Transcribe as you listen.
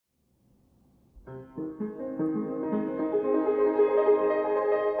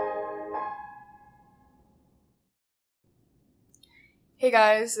Hey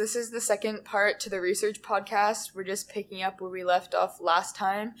guys, this is the second part to the research podcast. We're just picking up where we left off last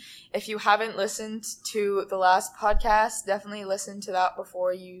time. If you haven't listened to the last podcast, definitely listen to that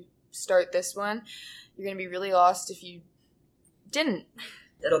before you start this one. You're going to be really lost if you didn't.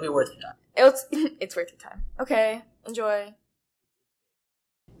 It'll be worth your time. It's worth your time. Okay, enjoy.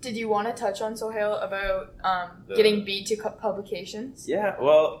 Did you want to touch on, Sohail, about getting beat to publications? Yeah,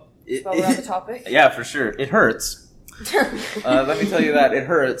 well... While we're on the topic? Yeah, for sure. It hurts. Let me tell you that it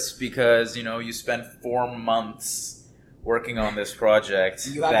hurts because, you spend 4 months working on this project.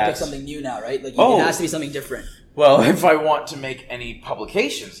 You have to pick something new now, right? Like, it has to be something different. Well, if I want to make any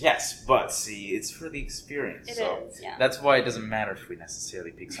publications, yes. But, see, it's for the experience. It is, yeah. That's why it doesn't matter if we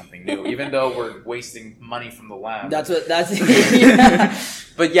necessarily pick something new, even though we're wasting money from the lab. That's yeah.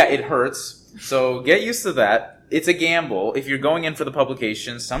 But, yeah, it hurts. So get used to that. It's a gamble. If you're going in for the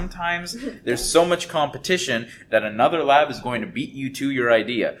publication, sometimes there's so much competition that another lab is going to beat you to your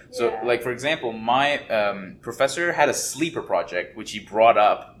idea. So, like, for example, my professor had a sleeper project, which he brought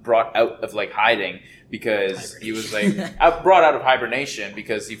out of, like, hiding because he was, like, brought out of hibernation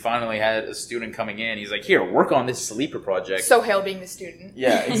because he finally had a student coming in. He's like, here, work on this sleeper project. Sohail being the student.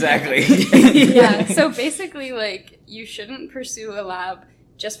 Yeah, exactly. Yeah, so basically, like, you shouldn't pursue a lab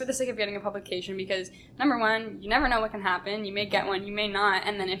just for the sake of getting a publication because, number one, you never know what can happen. You may get one, you may not.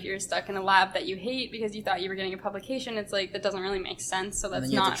 And then if you're stuck in a lab that you hate because you thought you were getting a publication, it's like, that doesn't really make sense. So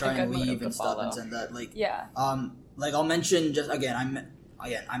that's not a good motive to follow. And send that. Like, yeah. Like, I'll mention just,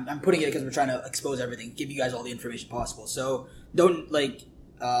 I'm putting it because we're trying to expose everything, give you guys all the information possible. So don't, like,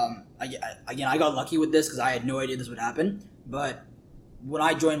 again, I got lucky with this because I had no idea this would happen. But when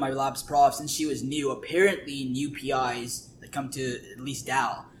I joined my lab's prof, since she was new, apparently new PIs that come to at least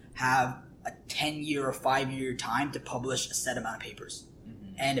Dal have a 10-year or 5-year time to publish a set amount of papers.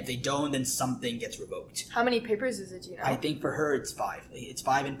 Mm-hmm. And if they don't, then something gets revoked. How many papers is it, do you know? I think for her it's 5. It's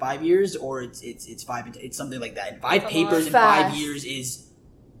 5 in 5 years, or it's 5 in, it's something like that. And 5 papers in 5 years is,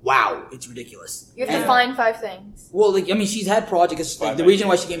 wow, it's ridiculous. You have to find 5 things. Well, like, I mean, she's had projects. Like, the reason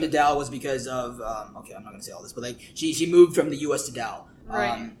why she came to Dal was because of, okay, I'm not going to say all this, but, like, she moved from the U.S. to Dal.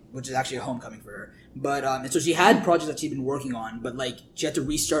 Right. Which is actually a homecoming for her. But, and so she had projects that she'd been working on, but, like, she had to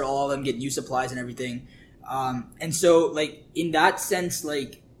restart all of them, get new supplies and everything. And so, like, in that sense,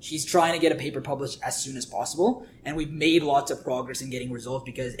 like, she's trying to get a paper published as soon as possible. And we've made lots of progress in getting results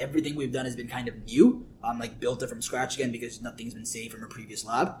because everything we've done has been kind of new. Like, built it from scratch again because nothing's been saved from her previous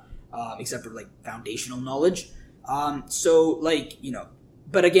lab, except for, like, foundational knowledge. So, like,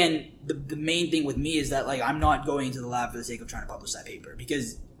 but again, the main thing with me is that, like, I'm not going into the lab for the sake of trying to publish that paper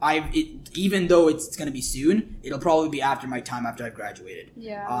because even though it's going to be soon, it'll probably be after my time after I've graduated.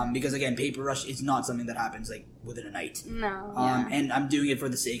 Yeah. Because again, paper rush is not something that happens like within a night. No. And I'm doing it for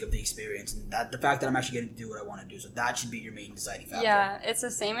the sake of the experience and the fact that I'm actually getting to do what I want to do. So that should be your main deciding factor. Yeah, it's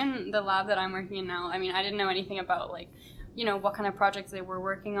the same in the lab that I'm working in now. I mean, I didn't know anything about, like, what kind of projects they were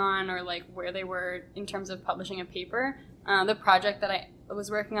working on or, like, where they were in terms of publishing a paper. The project that I was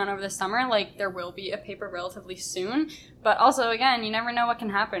working on over the summer, like, there will be a paper relatively soon. But also, again, you never know what can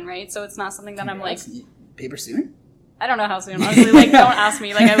happen, right? So it's not something that I'm, like... Paper soon? I don't know how soon, honestly. Like, don't ask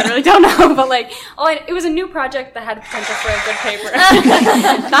me. Like, I literally don't know. But, like, it was a new project that had potential for a good paper.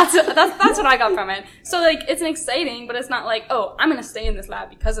 That's what I got from it. So, like, it's exciting, but it's not like, oh, I'm going to stay in this lab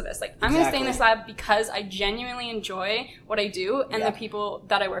because of this. Like, I'm going to stay in this lab because I genuinely enjoy what I do and the people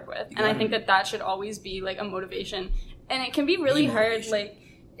that I work with. And I think that should always be, like, a motivation. And it can be really hard, like,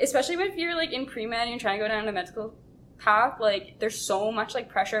 especially if you're, like, in pre-med and you're trying to go down a medical path. Like, there's so much, like,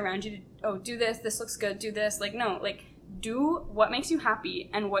 pressure around you to, oh, do this looks good, do this. Like, no, like, do what makes you happy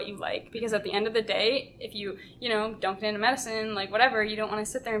and what you like. Because at the end of the day, if you, don't get into medicine, like, whatever, you don't want to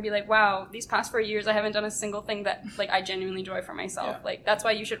sit there and be like, wow, these past 4 years, I haven't done a single thing that, like, I genuinely enjoy for myself. Yeah. Like, that's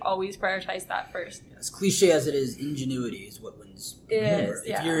why you should always prioritize that first. As cliche as it is, ingenuity is what wins.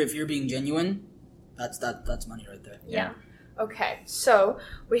 If you're being genuine, that's money right there. Yeah. Okay, so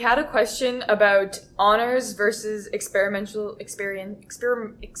we had a question about honors versus experiential.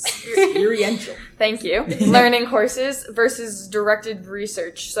 Thank you. Learning courses versus directed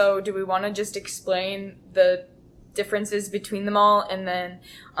research. So do we want to just explain the differences between them all? And then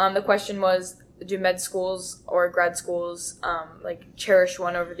the question was, do med schools or grad schools like cherish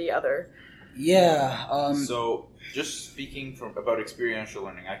one over the other? Yeah. So just speaking about experiential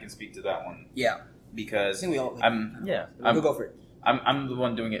learning, I can speak to that one. Yeah. Because I think we all, we'll go for it. I'm the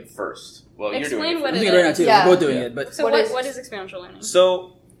one doing it first. Well, Explain you're doing it what first. it is. Right now too. Yeah. We're both doing it. But so what is experiential learning?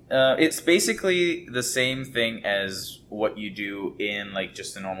 So It's basically the same thing as what you do in like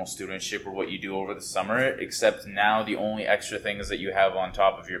just a normal studentship or what you do over the summer, except now the only extra things that you have on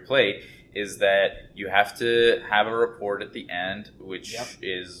top of your plate is that you have to have a report at the end, which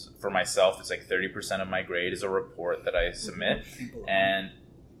is, for myself, it's like 30% of my grade is a report that I submit. And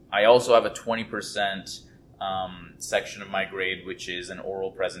I also have a 20% section of my grade, which is an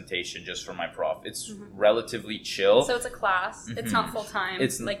oral presentation just for my prof. It's relatively chill. So it's a class. It's not full time.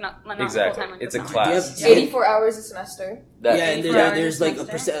 It's like not exactly. full time. Like it's a summer. class. 84 hours a semester. And there's like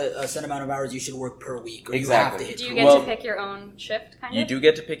a set amount of hours you should work per week. Or Exactly. You have to Do you get to pick your own shift? Kind You of. do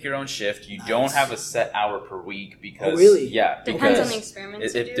get to pick your own shift. You don't have a set hour per week because really? Yeah, Depends on because the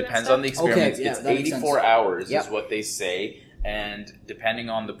experiments. it depends on the experiments. Okay, yeah, it's that makes 84 sense. hours is what they say. And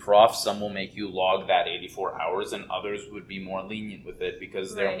depending on the prof, some will make you log that 84 hours and others would be more lenient with it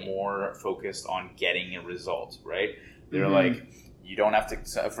because they're more focused on getting a result, right? They're like, you don't have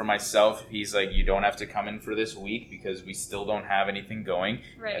to, for myself, he's like, you don't have to come in for this week because we still don't have anything going.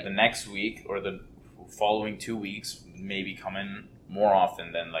 Right. The next week or the following 2 weeks, maybe come in more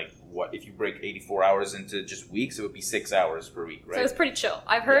often than like what if you break 84 hours into just weeks, it would be 6 hours per week, right? So it's pretty chill.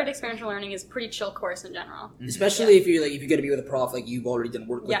 I've heard experiential learning is a pretty chill course in general. Especially if you're if you get to be with a prof like you've already done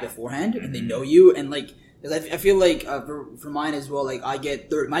work with beforehand and they know you, and like because I feel like for mine as well, like I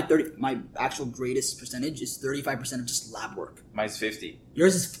get my actual greatest percentage is 35% of just lab work. Mine's 50.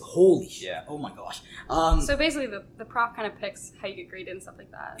 Yours is holy shit. Yeah. Oh my gosh. So basically, the prof kind of picks how you get graded and stuff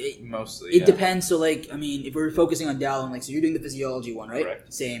like that. Mostly. It depends. So like, I mean, if we're focusing on Dal, and like, so you're doing the physiology one, right?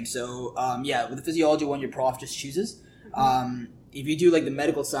 Correct. Same. So with the physiology one, your prof just chooses. If you do like the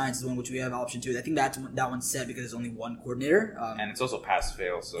medical sciences one, which we have option 2, I think that one's set because there's only one coordinator. And it's also pass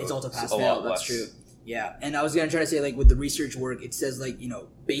fail. So it's also pass a fail. lot That's less. true. Yeah, and I was gonna try to say like with the research work, it says like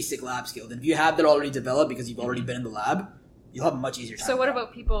basic lab skills, and if you have that already developed because you've already been in the lab, you'll have a much easier time. So what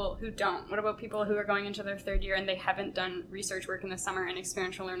about people who don't? What about people who are going into their third year and they haven't done research work in the summer and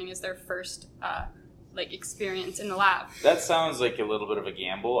experiential learning is their first experience in the lab? That sounds like a little bit of a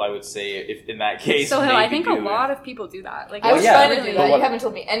gamble. I would say if in that case. So Hill, I maybe think a do lot of people do that. Like I was yeah, trying to really do that. what- You haven't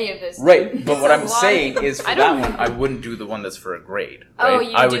told me any of this. Right, but what a I'm lot of saying people- is for I that don't- one, I wouldn't do the one that's for a grade. Oh, Right?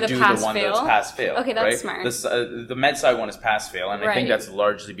 you I do would the do pass the one fail? that's pass fail. Okay, that's right? smart. The med sci one is pass fail, and I think Right. that's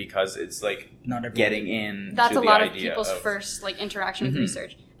largely because it's like Not everyone. getting in. That's to a the lot of idea people's first interaction with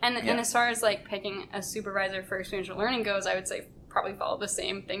research. And as far as picking a supervisor for experiential learning goes, I would say probably follow the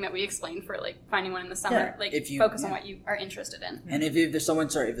same thing that we explained for finding one in the summer. Yeah, if you- focus on what you are interested in. And if there's someone,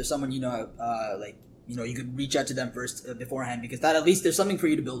 you could reach out to them first beforehand because that at least there's something for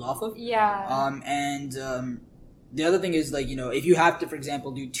you to build off of. Yeah. The other thing is if you have to, for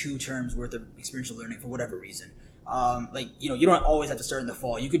example, do 2 terms worth of experiential learning for whatever reason, you don't always have to start in the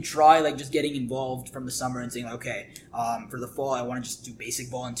fall. You could try just getting involved from the summer and saying for the fall I want to just do basic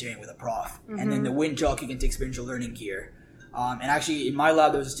volunteering with a prof, and then the winter I'll kick into experiential learning gear. And actually, in my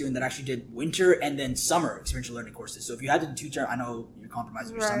lab, there was a student that actually did winter and then summer experiential learning courses. So if you had to do 2 terms, I know you're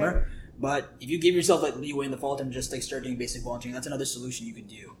compromising your summer, but if you give yourself leeway in the fall time, just start doing basic volunteering, that's another solution you could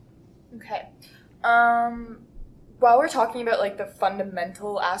do. Okay. While we're talking about the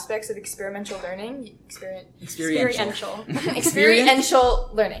fundamental aspects of experiential learning, Experiential. experiential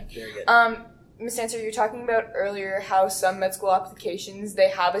learning. Very good. Ms. Dancer, you were talking about earlier how some med school applications, they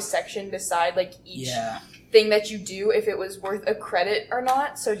have a section beside each thing that you do if it was worth a credit or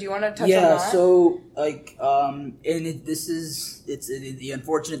not. So do you want to touch on that? Yeah, so it's the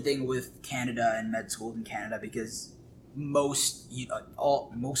unfortunate thing with Canada and med school in Canada because mostly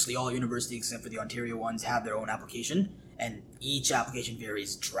all universities except for the Ontario ones have their own application, and each application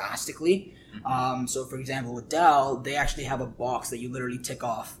varies drastically. So for example, with Dal, they actually have a box that you literally tick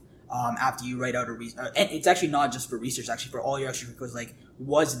off after you write out and it's actually not just for research, actually for all your extracurriculars,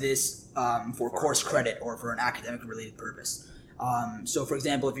 was this for course credit or for an academic related purpose. So for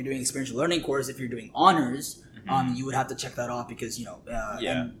example, if you're doing experiential learning course, if you're doing honors, you would have to check that off because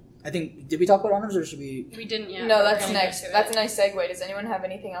and I think, did we talk about honors or should we? We didn't yet. No, that's next. That's a nice segue. Does anyone have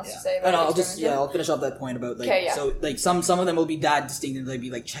anything else to say about I'll finish off that point about so some of them will be that distinct and they'll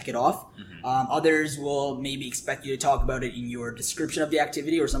be check it off. Others will maybe expect you to talk about it in your description of the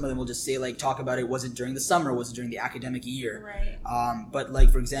activity, or some of them will just say talk about it, was it during the summer, was it during the academic year? Right. But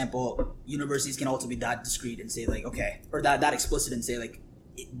for example, universities can also be that discreet and say or that explicit and say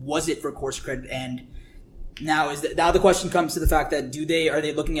was it for course credit? And now the question comes to the fact that are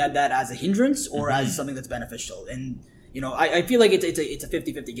they looking at that as a hindrance or as something that's beneficial? And I feel like it's a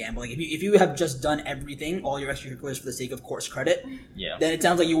 50-50 gamble. If you have just done everything, all your extracurriculars for the sake of course credit, then it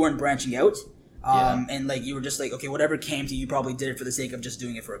sounds like you weren't branching out. And you were just okay, whatever came to you, you probably did it for the sake of just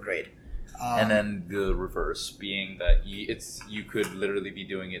doing it for a grade. And then the reverse being that you could literally be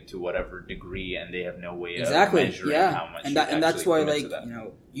doing it to whatever degree, and they have no way of measuring how much. And that's why, like, you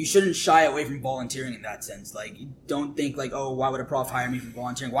know, you shouldn't shy away from volunteering in that sense. Like, you don't think like, oh, why would a prof hire me for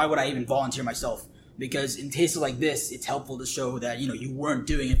volunteering? Why would I even volunteer myself? Because in cases like this, it's helpful to show that, you know, you weren't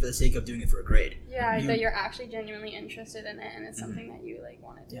doing it for the sake of doing it for a grade. Yeah, that you're actually genuinely interested in it, and it's something that you like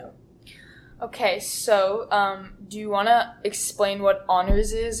want to do. Yeah. Okay, so do you want to explain what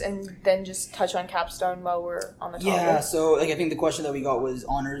honors is and then just touch on capstone while we're on the topic? Yeah, so like I think the question that we got was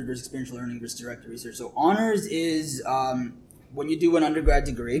honors versus experiential learning versus direct research. So honors is when you do an undergrad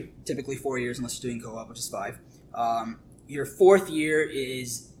degree, typically 4 years unless you're doing co-op, which is 5. Your 4th year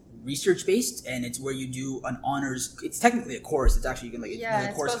is research-based, and it's where you do an honors. It's technically a course. It's actually, you can, like,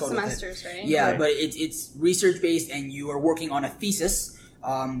 it's course both code semesters, right? Yeah, Right. but it's research-based, and you are working on a thesis,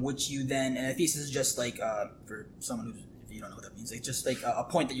 which you then, and a thesis is just like, for someone who's, if you don't know what that means, it's just like a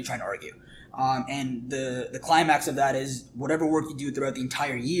point that you're trying to argue. And the climax of that is whatever work you do throughout the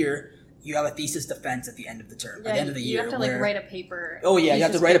entire year, you have a thesis defense at the end of the term, at the end of the year. You have to like write a paper. Oh yeah, you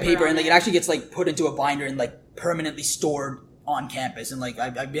have to write a paper, and like it it actually gets like put into a binder and like permanently stored on campus. And like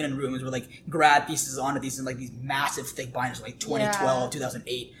I've been in rooms where like grad thesis on a thesis in like these massive thick binders, like 2012,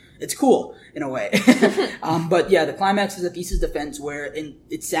 2008. It's cool in a way. But yeah, the climax is a thesis defense where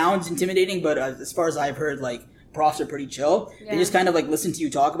it sounds intimidating, but as far as I've heard, like profs are pretty chill. Yeah. They just kind of like listen to you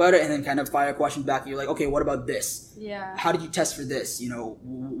talk about it and then kind of fire questions back. You're like, okay, what about this? Yeah. How did you test for this? You know,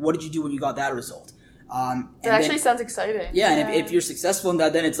 what did you do when you got that result? That actually sounds exciting. Yeah, and if you're successful in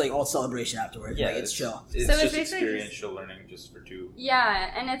that, then it's like all celebration afterwards. Yeah, like it's chill. It's So just it's basically experiential learning just for 2.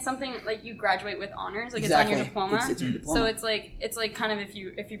 Yeah, and it's something like you graduate with honors, like Exactly. it's on your diploma. It's your diploma. So it's like kind of if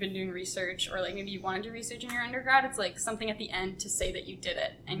you've been doing research, or like maybe you want to do research in your undergrad, it's like something at the end to say that you did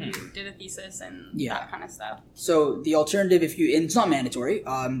it and you did a thesis and that kind of stuff. So the alternative, and it's not mandatory.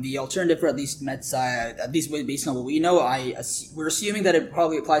 The alternative for at least MedSci, at least based on what we know, we're assuming that it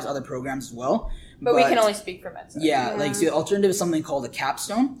probably applies to other programs as well. But we can only speak for medicine. Yeah, like so the alternative is something called a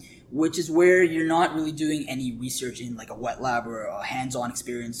capstone, which is where you're not really doing any research in like a wet lab or a hands-on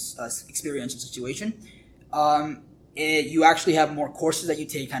experiential situation. You actually have more courses that you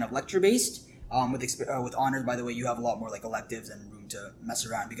take kind of lecture-based. With honors, by the way, you have a lot more like electives and room to mess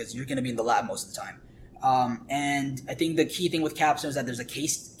around because you're going to be in the lab most of the time. And I think the key thing with capstone is that there's a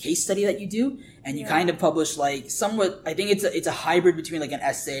case study that you do, and you kind of publish like somewhat. I think it's a hybrid between like an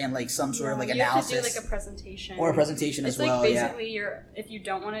essay and like some sort of like analysis. You have to do like a presentation or a presentation as well. It's like basically if you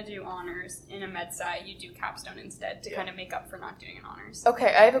don't want to do honors in a med-sci, you do capstone instead to kind of make up for not doing an honors.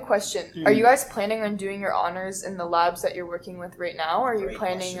 Okay, I have a question. Are you guys planning on doing your honors in the labs that you're working with right now, or are you Great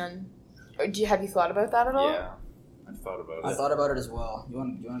planning question. on? Have you thought about that at all? Yeah, I thought about it. I thought about it as well. You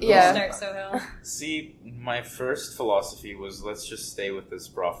want to Yeah. Start Sohail. See, my first philosophy was let's just stay with this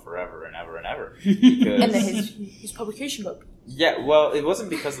prof forever and ever and ever. Because And then his publication book. yeah, well, it wasn't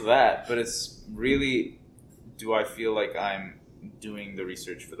because of that, but it's really, do I feel like I'm doing the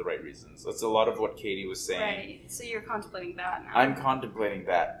research for the right reasons? That's a lot of what Katie was saying. Right. So you're contemplating that now. I'm contemplating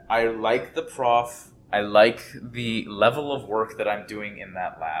that. I like the prof. I like the level of work that I'm doing in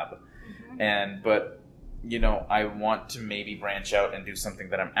that lab. But you know, I want to maybe branch out and do something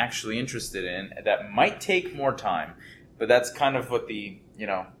that I'm actually interested in that might take more time. But that's kind of what the,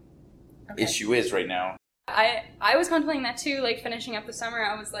 issue is right now. I was contemplating that too, like finishing up the summer.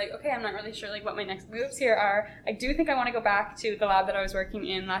 I was like, okay, I'm not really sure like what my next moves here are. I do think I want to go back to the lab that I was working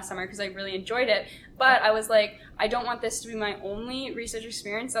in last summer because I really enjoyed it. But I was like, I don't want this to be my only research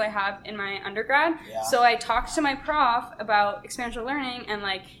experience that I have in my undergrad. Yeah. So I talked to my prof about experiential learning and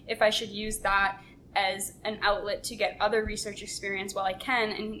like if I should use that as an outlet to get other research experience while I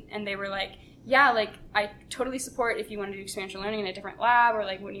can. And they were like, yeah, like I totally support if you want to do experiential learning in a different lab or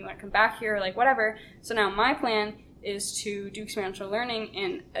like when you want to come back here or like whatever. So now my plan is to do experiential learning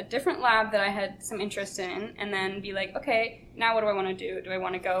in a different lab that I had some interest in and then be like, okay, now what do I want to do? Do I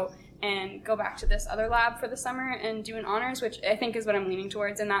want to go back to this other lab for the summer and do an honors, which I think is what I'm leaning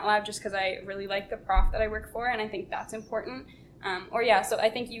towards in that lab just because I really like the prof that I work for and I think that's important. So I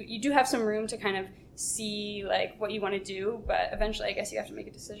think you do have some room to kind of see like what you want to do, but eventually I guess you have to make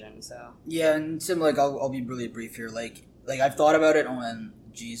a decision. So yeah, and similar, like I'll be really brief here. Like I've thought about it, and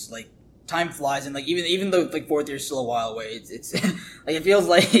geez, like time flies, and like even though like 4th year is still a while away, it's like it feels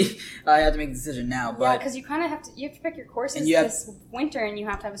like I have to make a decision now. But yeah, because you kind of have to pick your courses this winter, and you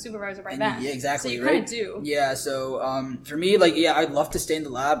have to have a supervisor by then. Yeah, exactly. So you right? kind of do. Yeah. So for me, like I'd love to stay in the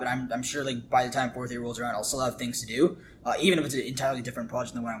lab, but I'm sure like by the time 4th year rolls around, I'll still have things to do. even if it's an entirely different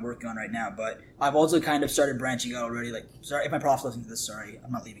project than what I'm working on right now. But I've also kind of started branching out already. Like, sorry if my prof's listening to this. Sorry,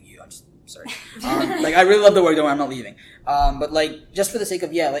 I'm not leaving you. I'm just sorry. Like, I really love the work. Don't worry, I'm not leaving. But like, just for the sake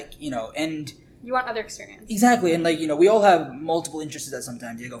of and You want other experience. exactly, and like we all have multiple interests at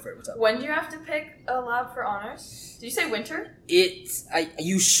sometimes. Yeah, go for it. What's up? When do you have to pick a lab for honors? Did you say winter?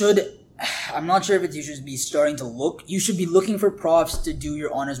 You should. I'm not sure if you should be starting to look. You should be looking for profs to do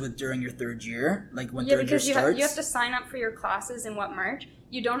your honors with during your third year, like when third year starts. You have to sign up for your classes in March.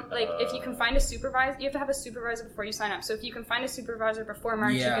 You don't if you can find a supervisor. You have to have a supervisor before you sign up. So if you can find a supervisor before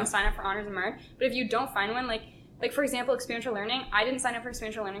March, you can sign up for honors in March. But if you don't find one, like for example, experiential learning, I didn't sign up for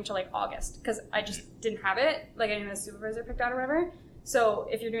experiential learning until August because I just didn't have it. Like I didn't have a supervisor picked out or whatever. So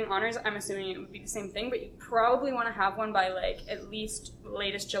if you're doing honors, I'm assuming it would be the same thing, but you probably want to have one by at least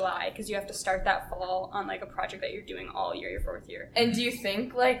latest July because you have to start that fall on a project that you're doing all year, your fourth year. And do you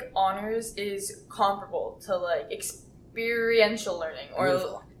think honors is comparable to experiential learning or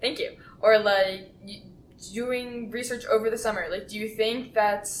Beautiful. Thank you, or doing research over the summer? Do you think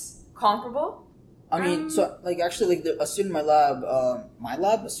that's comparable? I mean, so actually, a student in my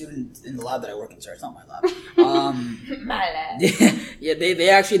lab, a student in the lab that I work in. Sorry, it's not my lab. My lab. Yeah,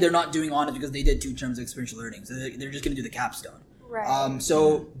 they're not doing honors because they did 2 terms of experiential learning, so they're just going to do the capstone. Right.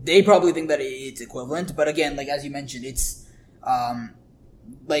 So they probably think that it's equivalent, but again, as you mentioned, it's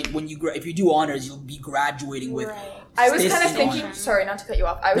when if you do honors, you'll be graduating with. Right. I was kind of thinking. honors. Sorry, not to cut you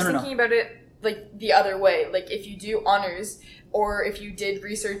off. I was thinking about it the other way. If you do honors. Or if you did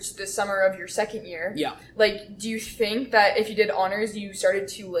research the summer of your second year. Yeah. Do you think that if you did honors, you started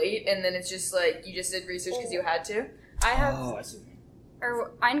too late and then it's just you just did research because you had to? I see.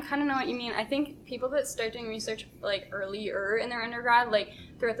 Or I kind of know what you mean. I think people that start doing research earlier in their undergrad,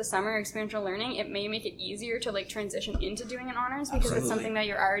 throughout the summer experiential learning, it may make it easier to transition into doing an honors because it's something that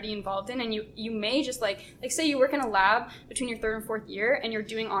you're already involved in, and you may just say you work in a lab between your third and fourth year and you're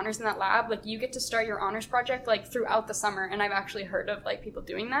doing honors in that lab, you get to start your honors project throughout the summer, and I've actually heard of people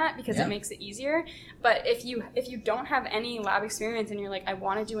doing that because it makes it easier. But if you don't have any lab experience and you're I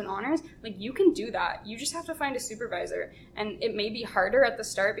want to do an honors, you can do that. You just have to find a supervisor, and it may be harder at the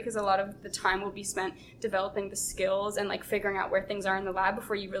start because a lot of the time will be spent developing the skills and figuring out where things are in the lab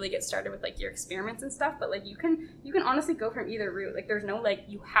before you really get started with your experiments and stuff. But you can honestly go from either route. There's no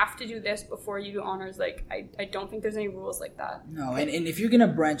you have to do this before you do honors. I don't think there's any rules like that. No, and if you're gonna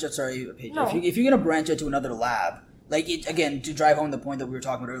branch out, Paige, if you're gonna branch out to another lab, again, to drive home the point that we were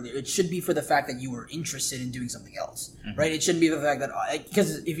talking about earlier, it should be for the fact that you were interested in doing something else, right? It shouldn't be the fact that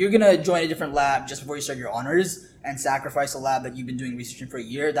because if you're gonna join a different lab just before you start your honors and sacrifice a lab that you've been doing research in for a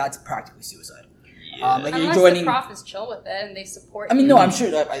year, that's practically suicide. Unless you're joining, the prof is chill with it and they support you. I mean, no, I'm sure.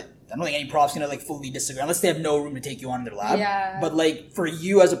 I don't think any prof's gonna fully disagree unless they have no room to take you on in their lab. Yeah. But for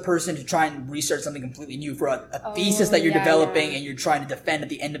you as a person to try and research something completely new for a thesis that you're developing and you're trying to defend at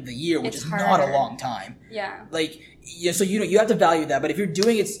the end of the year, which is not a long time. Yeah. So you have to value that. But if you're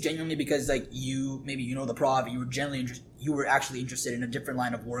doing it genuinely because you know the prof, you were actually interested in a different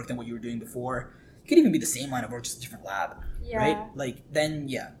line of work than what you were doing before. It could even be the same line of work, just a different lab, right? Then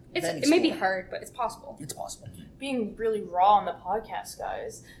it may be hard, but it's possible. It's possible. Being really raw on the podcast,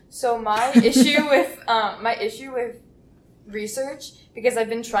 guys. So my issue with research, because I've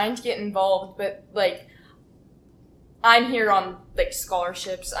been trying to get involved, but I'm here on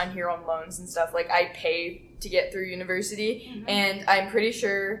scholarships, I'm here on loans and stuff. I pay to get through university, and I'm pretty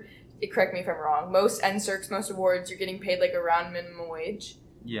sure, correct me if I'm wrong, most NSERCs, most awards, you're getting paid around minimum wage.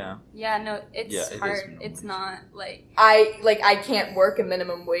 Yeah. Yeah, no, it's hard. It's not I can't work a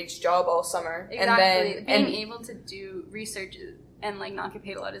minimum wage job all summer. Exactly. And being able to do research and not get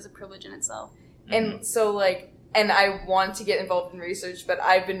paid a lot is a privilege in itself. And so and I want to get involved in research, but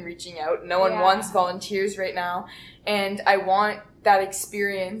I've been reaching out. No one wants volunteers right now, and I want that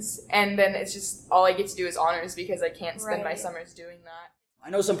experience, and then it's just all I get to do is honors because I can't spend my summers doing that. I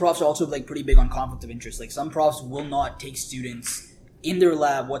know some profs are also pretty big on conflict of interest. Some profs will not take students in their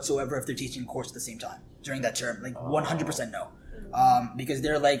lab whatsoever if they're teaching a course at the same time during that term. 100% no. Because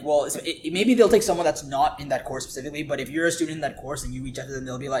they're maybe they'll take someone that's not in that course specifically, but if you're a student in that course and you reach out to them,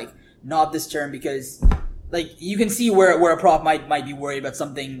 they'll be not this term because you can see where a prof might be worried about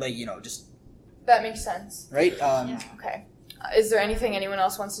something just. That makes sense. Right? Okay. Is there anything anyone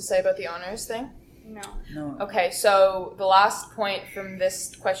else wants to say about the honors thing? No. Okay, so the last point from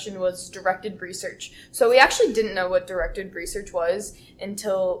this question was directed research. So we actually didn't know what directed research was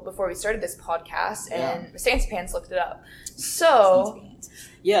until before we started this podcast, and Fancy Pants looked it up. So...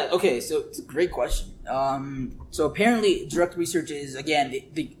 Yeah, okay, so it's a great question. So apparently direct research is, again,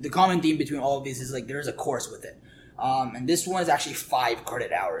 the common theme between all of these is there's a course with it. And this one is actually 5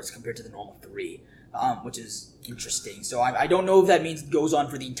 credit hours compared to the normal 3. which is interesting. So I don't know if that means it goes on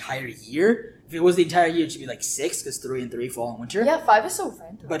for the entire year. If it was the entire year, it should be like 6, because 3 and 3 fall in winter. Yeah, 5 is so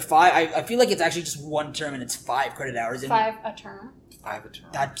random. But 5, I feel like it's actually just one term and it's 5 credit hours. And 5 a term. 5 a term.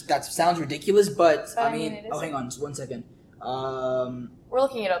 that sounds ridiculous, but But I mean, it is. hang on, just 1 second. We're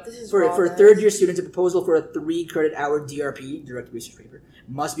looking it up. This is For raw, guys. third year students, a proposal for a 3 credit hour DRP, direct research paper,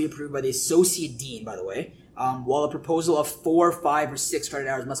 must be approved by the associate dean, by the way. While a proposal of 4, 5, or 6 credit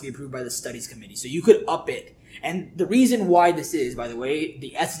hours must be approved by the studies committee. So you could up it. And the reason why this is, by the way,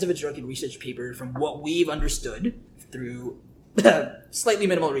 the essence of a directed research paper, from what we've understood through slightly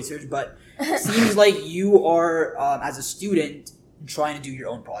minimal research, but seems like you are, as a student, trying to do your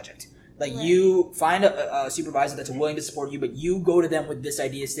own project. Like, Right. you find a supervisor that's willing to support you, but you go to them with this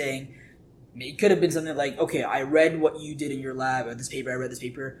idea saying, it could have been something like, okay, I read what you did in your lab, or this paper, I read this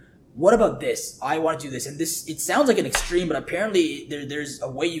paper. What about this? I want to do this. And this, it sounds like an extreme, but apparently there's a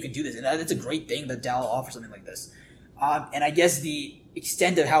way you can do this. And that's a great thing that Dal offers something like this. And I guess the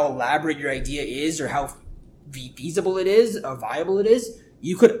extent of how elaborate your idea is, or how feasible it is, or viable it is,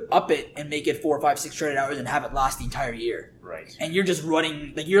 you could up it and make it 4, 5, 6 credit hours and have it last the entire year. Right. And you're just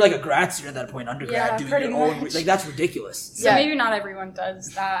running, like, you're like a grad student at that point, undergrad, Yeah, doing pretty your own, much. like, that's ridiculous. So Yeah. maybe not everyone does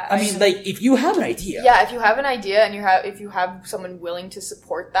that. I mean, like, if you have an idea, Yeah, if you have an idea and if you have someone willing to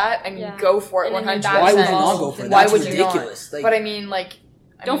support that, I mean, Yeah. go for it. And then 100%. you why would you That's not go for it? Why That's would you not? ridiculous. Like, But I mean, like,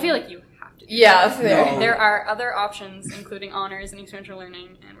 don't feel like you have to. Yeah, that. fair. No. There are other options, including honors and experiential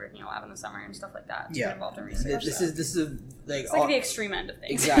learning and working in a lab in the summer and stuff like that to Yeah. get involved in research. this so. is like, It's like the extreme end of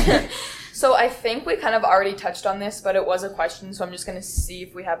things. exactly. So I think we kind of already touched on this, but it was a question, so I'm just gonna see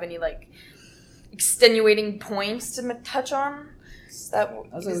if we have any like extenuating points to touch on.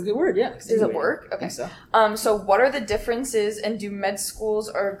 That's a good word, yeah. Does it work? I Okay. think so. So what are the differences, and do med schools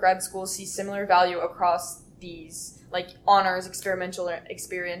or grad schools see similar value across these? Like honors,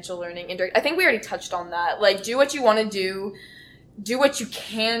 experiential learning, indirect. I think we already touched on that. Like, do what you want to do what you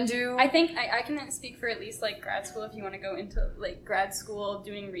can do. I think I can speak for at least like grad school. If you want to go into like grad school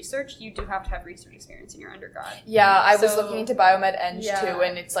doing research, you do have to have research experience in your undergrad. Yeah, I was So- looking into biomed eng Yeah. too,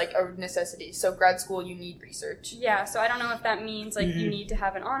 and it's like a necessity. So grad school, you need research. Yeah, so I don't know if that means like Mhm. you need to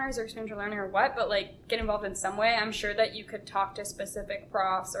have an honors or experiential learning or what, but like get involved in some way. I'm sure that you could talk to specific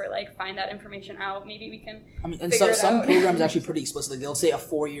profs or like find that information out. Maybe we can. I mean, and Figure it some out. programs actually pretty explicitly. They'll say a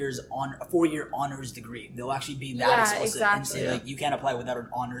 4-year honors degree. They'll actually be that Yeah, explicit and exactly. say like you can't apply without an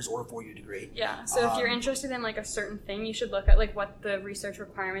honors or a 4-year degree. Yeah, so if you're interested in like a certain thing, you should look at like what the research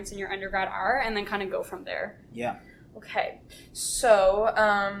requirements in your undergrad are, and then kind of go from there. Yeah. Okay, so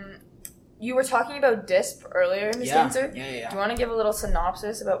you were talking about DISP earlier, Ms. Dancer. Yeah. Do you want to give a little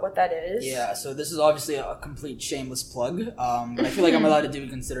synopsis about what that is? Yeah, so this is obviously a complete shameless plug, but I feel like I'm allowed to do it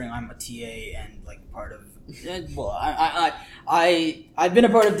considering I'm a TA and like part of. Well, I've been a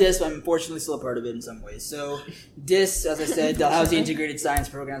part of DIS, but I'm unfortunately still a part of it in some ways. So DIS, as I said, Dalhousie Integrated Science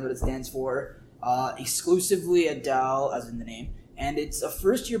Program is what it stands for, exclusively at Dal, as in the name, and it's a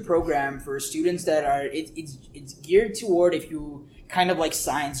first-year program for students that are. It's geared toward if you kind of like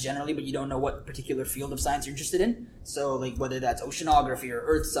science generally, but you don't know what particular field of science you're interested in. So like whether that's oceanography or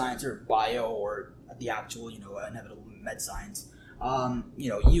earth science or bio or the actual, inevitable med science.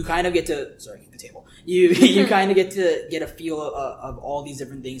 You kind of get to, the table. You kind of get to get a feel of all these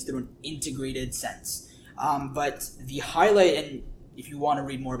different things through an integrated sense. But the highlight, and if you want to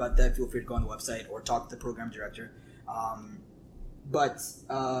read more about that, feel free to go on the website or talk to the program director. But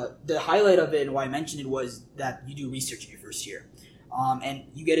the highlight of it and why I mentioned it was that you do research in your first year. And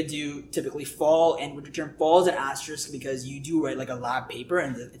you get to do typically fall and winter term. Fall is an asterisk because you do write like a lab paper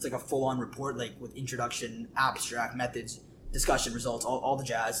and it's like a full-on report, like with introduction, abstract, methods, discussion, results, all the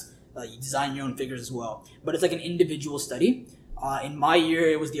jazz. You design your own figures as well. But it's like an individual study. In my year,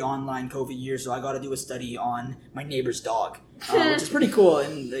 it was the online COVID year, so I got to do a study on my neighbor's dog, which is pretty cool.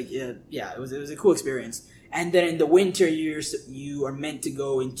 And like, it was a cool experience. And then in the winter years, you are meant to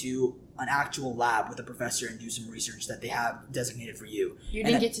go into an actual lab with a professor and do some research that they have designated for you. You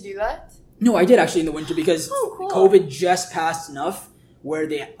didn't get to do that? No, I did actually in the winter because cool. COVID just passed enough where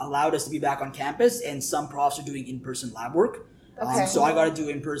they allowed us to be back on campus, and some profs are doing in-person lab work. Okay. So I got to do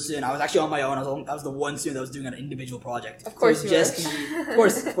in person. I was actually on my own. I was the one student that was doing an individual project. Of course so you just were.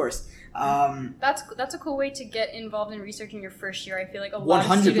 of course. That's a cool way to get involved in research in your first year. I feel like a lot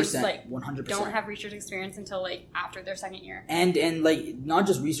of students 100%. don't have research experience until like after their second year. And like not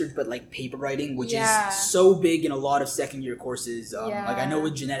just research, but like paper writing, which Yeah. is so big in a lot of second year courses. Yeah. Like I know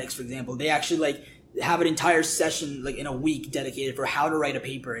with genetics, for example, they actually like have an entire session like in a week dedicated for how to write a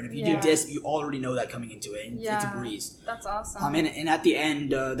paper, and if you do DISP, you already know that coming into it, and it's a breeze. That's awesome. And at the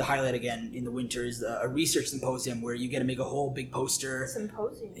end, the highlight again in the winter is a research symposium where you get to make a whole big poster.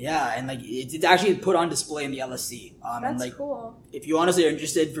 Symposium. Yeah, and like it's actually put on display in the LSC. That's and, like, cool. If you honestly are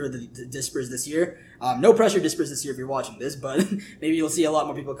interested for the DISPers this year, no pressure DISPers this year if you're watching this, but maybe you'll see a lot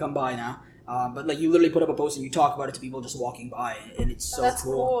more people come by now. But like you literally put up a post and you talk about it to people just walking by, and it's so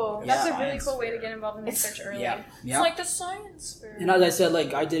cool. That's a really cool way to get involved in research early. Yeah. It's like the science fair. And as I said,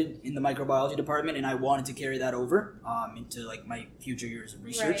 like I did in the microbiology department, and I wanted to carry that over into like my future years of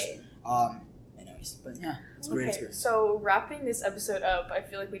research. Anyways, but yeah, it's a great experience. So wrapping this episode up, I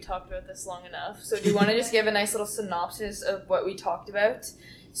feel like we talked about this long enough. So do you want to just give a nice little synopsis of what we talked about?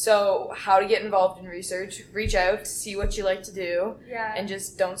 So how to get involved in research, reach out, see what you like to do, and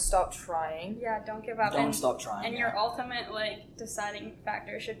just don't stop trying. Yeah, don't give up. Don't stop trying. And your ultimate like deciding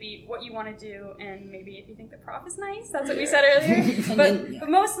factor should be what you want to do, and maybe if you think the prof is nice, that's what we said earlier. But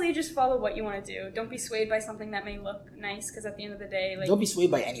mostly just follow what you want to do. Don't be swayed by something that may look nice, because at the end of the day, like, don't be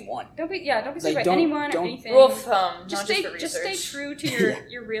swayed by anyone. Don't be swayed by anyone or anything. Rule of thumb, just stay true to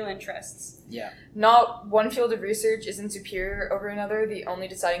your real interests. Yeah. Not one field of research isn't superior over another. The only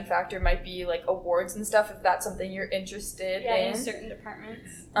deciding factor might be like awards and stuff if that's something you're interested in. In certain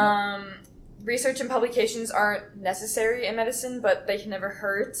departments. Research and publications aren't necessary in medicine, but they can never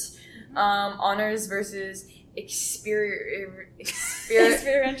hurt. Honors versus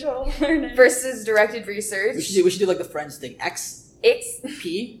experiential learning versus directed research. We should do like the French thing. X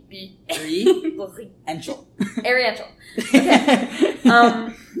P B Enchel. Ariental.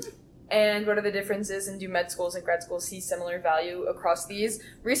 Okay. And what are the differences, and do med schools and grad schools see similar value across these?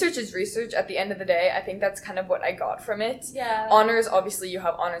 Research is research at the end of the day. I think that's kind of what I got from it. Yeah. Honors, obviously you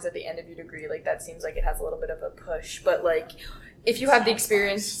have honors at the end of your degree. Like that seems like it has a little bit of a push, but like if you have the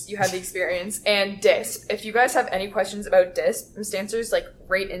experience, you have the experience. And DISP. If you guys have any questions about DISP, Mr. Answer's like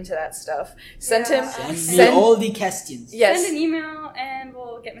right into that stuff. Send me all the questions. Yes. Send an email and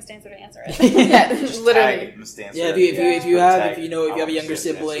we'll get Mr. Answer to answer it. Yeah, literally. Yeah, if you have a younger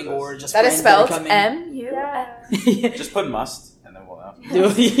sibling or just that is spelled M-U. Just put must. And then we'll know.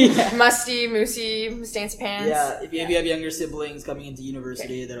 Musty, Moosey, Mr. Answer Pants. Yeah, if you have younger siblings coming into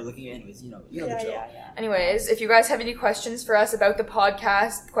university that are looking at, anyways, you know the drill. Anyways, if you guys have any questions for us about the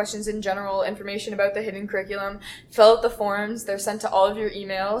podcast, questions in general, information about the hidden curriculum, fill out the forms. They're sent to all of your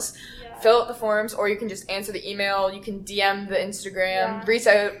emails. Fill out the forms, or you can just answer the email. You can DM the Instagram. Reach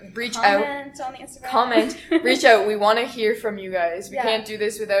out. Comment on the Instagram. Comment. Reach out. We want to hear from you guys. We can't do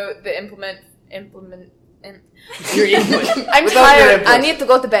this without the implement. Your input. I'm tired. I need to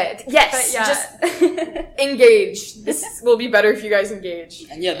go to bed. Yes. Just engage. This will be better if you guys engage.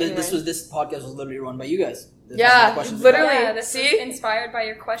 And this podcast was literally run by you guys. Literally. This See, was inspired by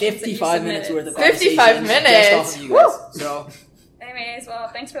your questions. 55 minutes worth of 55 minutes. Just off of you guys. So. Anyways, well,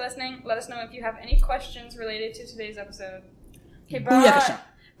 thanks for listening. Let us know if you have any questions related to today's episode. Okay, bye. Booyakasha.